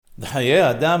The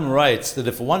Hayei Adam writes that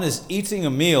if one is eating a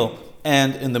meal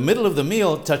and in the middle of the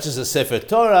meal touches a Sefer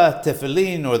Torah,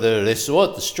 Tefillin, or the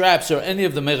Resuot, the straps, or any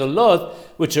of the Merelot,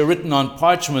 which are written on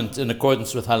parchment in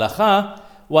accordance with Halacha,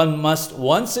 one must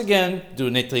once again do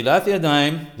Netilat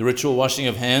Yadayim, the ritual washing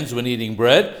of hands when eating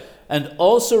bread, and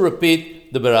also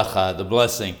repeat the Beracha, the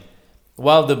blessing.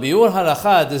 While the Biur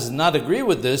Halacha does not agree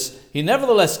with this, he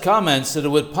nevertheless comments that it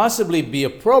would possibly be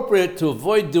appropriate to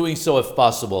avoid doing so if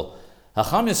possible.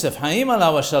 Hacham Yosef Haim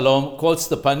Alav Shalom quotes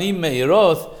the Panim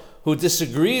Meiroth, who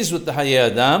disagrees with the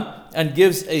Hayei Adam and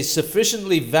gives a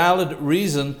sufficiently valid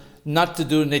reason not to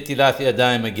do Netilat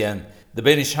Yadayim again. The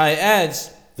Ben Ish Hai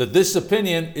adds that this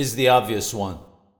opinion is the obvious one.